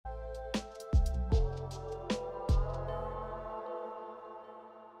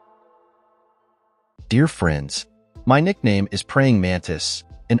Dear friends, my nickname is Praying Mantis,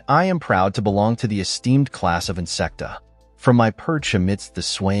 and I am proud to belong to the esteemed class of Insecta. From my perch amidst the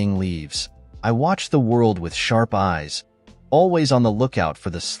swaying leaves, I watch the world with sharp eyes, always on the lookout for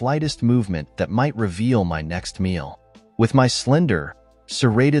the slightest movement that might reveal my next meal. With my slender,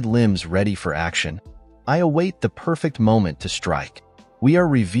 serrated limbs ready for action, I await the perfect moment to strike. We are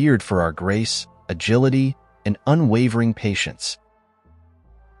revered for our grace, agility, and unwavering patience.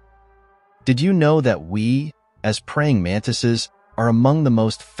 Did you know that we, as praying mantises, are among the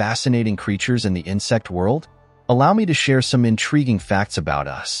most fascinating creatures in the insect world? Allow me to share some intriguing facts about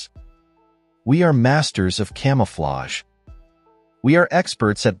us. We are masters of camouflage. We are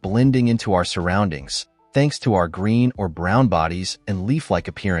experts at blending into our surroundings, thanks to our green or brown bodies and leaf-like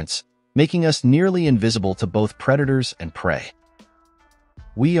appearance, making us nearly invisible to both predators and prey.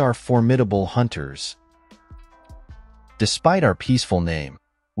 We are formidable hunters. Despite our peaceful name,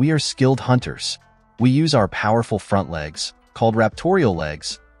 we are skilled hunters. We use our powerful front legs, called raptorial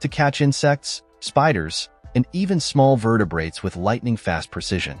legs, to catch insects, spiders, and even small vertebrates with lightning-fast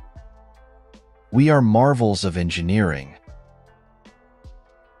precision. We are marvels of engineering.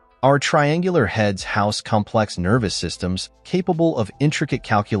 Our triangular heads house complex nervous systems capable of intricate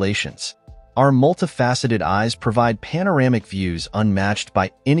calculations. Our multifaceted eyes provide panoramic views unmatched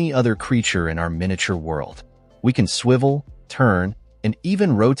by any other creature in our miniature world. We can swivel, turn, and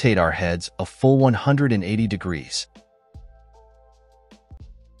even rotate our heads a full 180 degrees.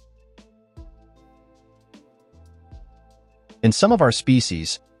 In some of our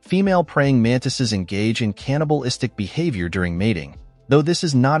species, female praying mantises engage in cannibalistic behavior during mating, though this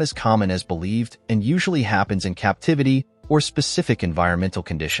is not as common as believed and usually happens in captivity or specific environmental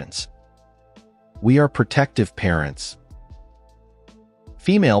conditions. We are protective parents.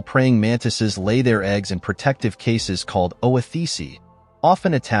 Female praying mantises lay their eggs in protective cases called oothisi,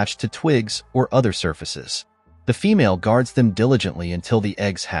 often attached to twigs or other surfaces. The female guards them diligently until the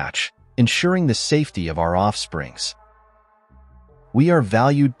eggs hatch, ensuring the safety of our offsprings. We are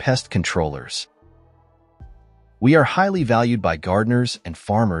valued pest controllers. We are highly valued by gardeners and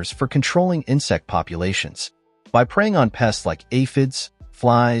farmers for controlling insect populations. By preying on pests like aphids,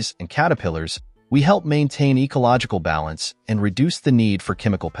 flies, and caterpillars, we help maintain ecological balance and reduce the need for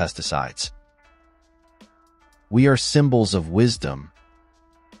chemical pesticides. We are symbols of wisdom.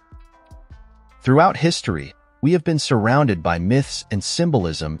 Throughout history, we have been surrounded by myths and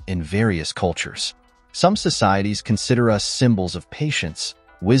symbolism in various cultures. Some societies consider us symbols of patience,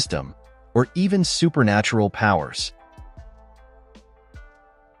 wisdom, or even supernatural powers.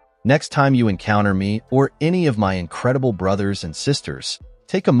 Next time you encounter me or any of my incredible brothers and sisters,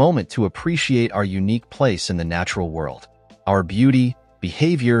 take a moment to appreciate our unique place in the natural world. Our beauty,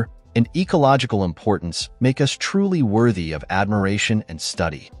 behavior, and ecological importance make us truly worthy of admiration and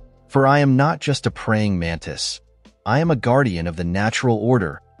study. For I am not just a praying mantis. I am a guardian of the natural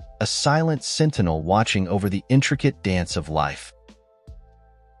order, a silent sentinel watching over the intricate dance of life.